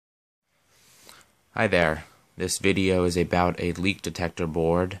Hi there. This video is about a leak detector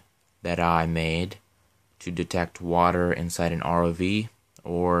board that I made to detect water inside an ROV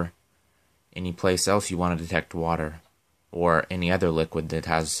or any place else you want to detect water or any other liquid that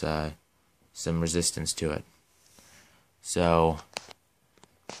has some resistance to it. So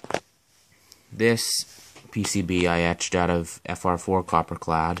this PCB I etched out of FR4 copper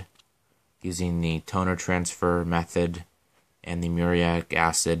clad using the toner transfer method and the muriatic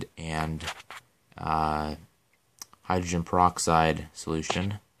acid and hydrogen peroxide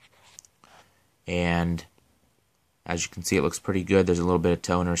solution. And as you can see, it looks pretty good. There's a little bit of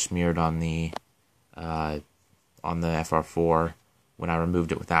toner smeared on the FR4 when I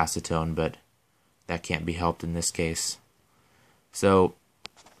removed it with acetone, but that can't be helped in this case. So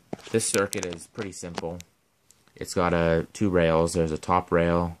this circuit is pretty simple. It's got two rails. There's a top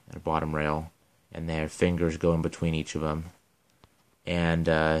rail and a bottom rail, and there are fingers going between each of them. And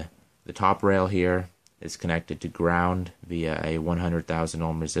the top rail here is connected to ground via a 100,000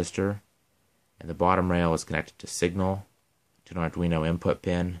 ohm resistor, and the bottom rail is connected to signal to an Arduino input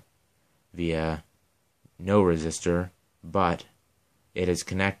pin via no resistor, but it is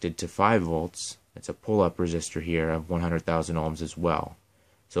connected to 5 volts. It's a pull-up resistor here of 100,000 ohms as well.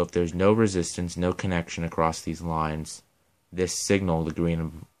 So if there's no resistance, no connection across these lines, this signal, the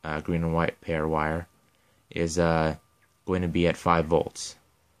green and white pair wire, is going to be at 5 volts.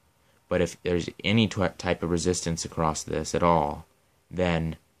 But if there's any type of resistance across this at all,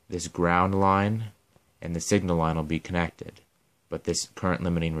 then this ground line and the signal line will be connected. But this current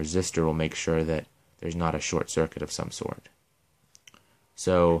limiting resistor will make sure that there's not a short circuit of some sort.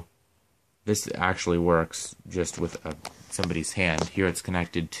 So this actually works just with somebody's hand. Here it's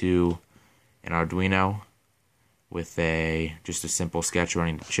connected to an Arduino with just a simple sketch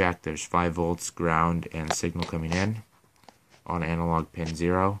running to check. There's 5 volts, ground, and signal coming in on analog pin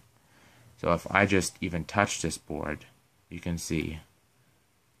 0. So if I just even touch this board, you can see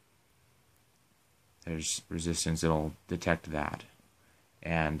there's resistance. It'll detect that.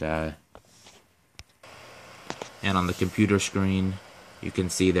 And on the computer screen, you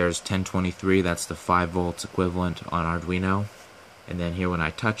can see there's 1023. That's the 5 volts equivalent on Arduino. And then here when I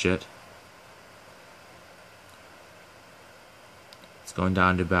touch it, it's going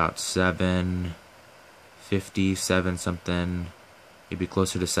down to about 750, 7 something. Maybe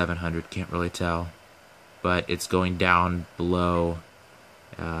closer to 700, can't really tell. But it's going down below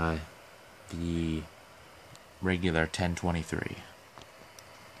the regular 1023.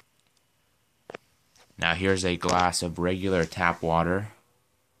 Now here's a glass of regular tap water.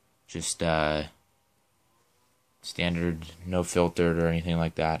 Just standard, no filtered or anything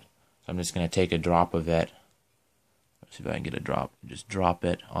like that. So I'm just going to take a drop of it. Let's see if I can get a drop. Just drop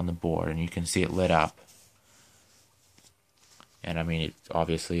it on the board and you can see it lit up. And I mean,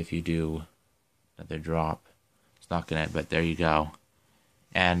 obviously if you do another drop, it's not gonna, but there you go.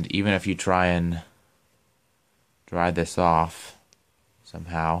 And even if you try and dry this off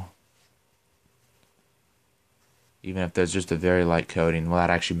somehow, even if there's just a very light coating, well,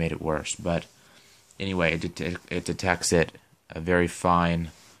 that actually made it worse. But anyway, it detects it a very fine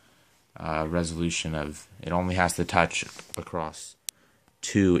resolution of, it only has to touch across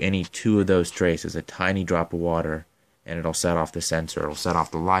any two of those traces, a tiny drop of water, and it'll set off the sensor. It'll set off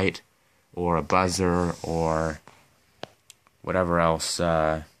the light, or a buzzer, or whatever else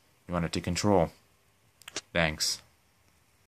you want it to control. Thanks.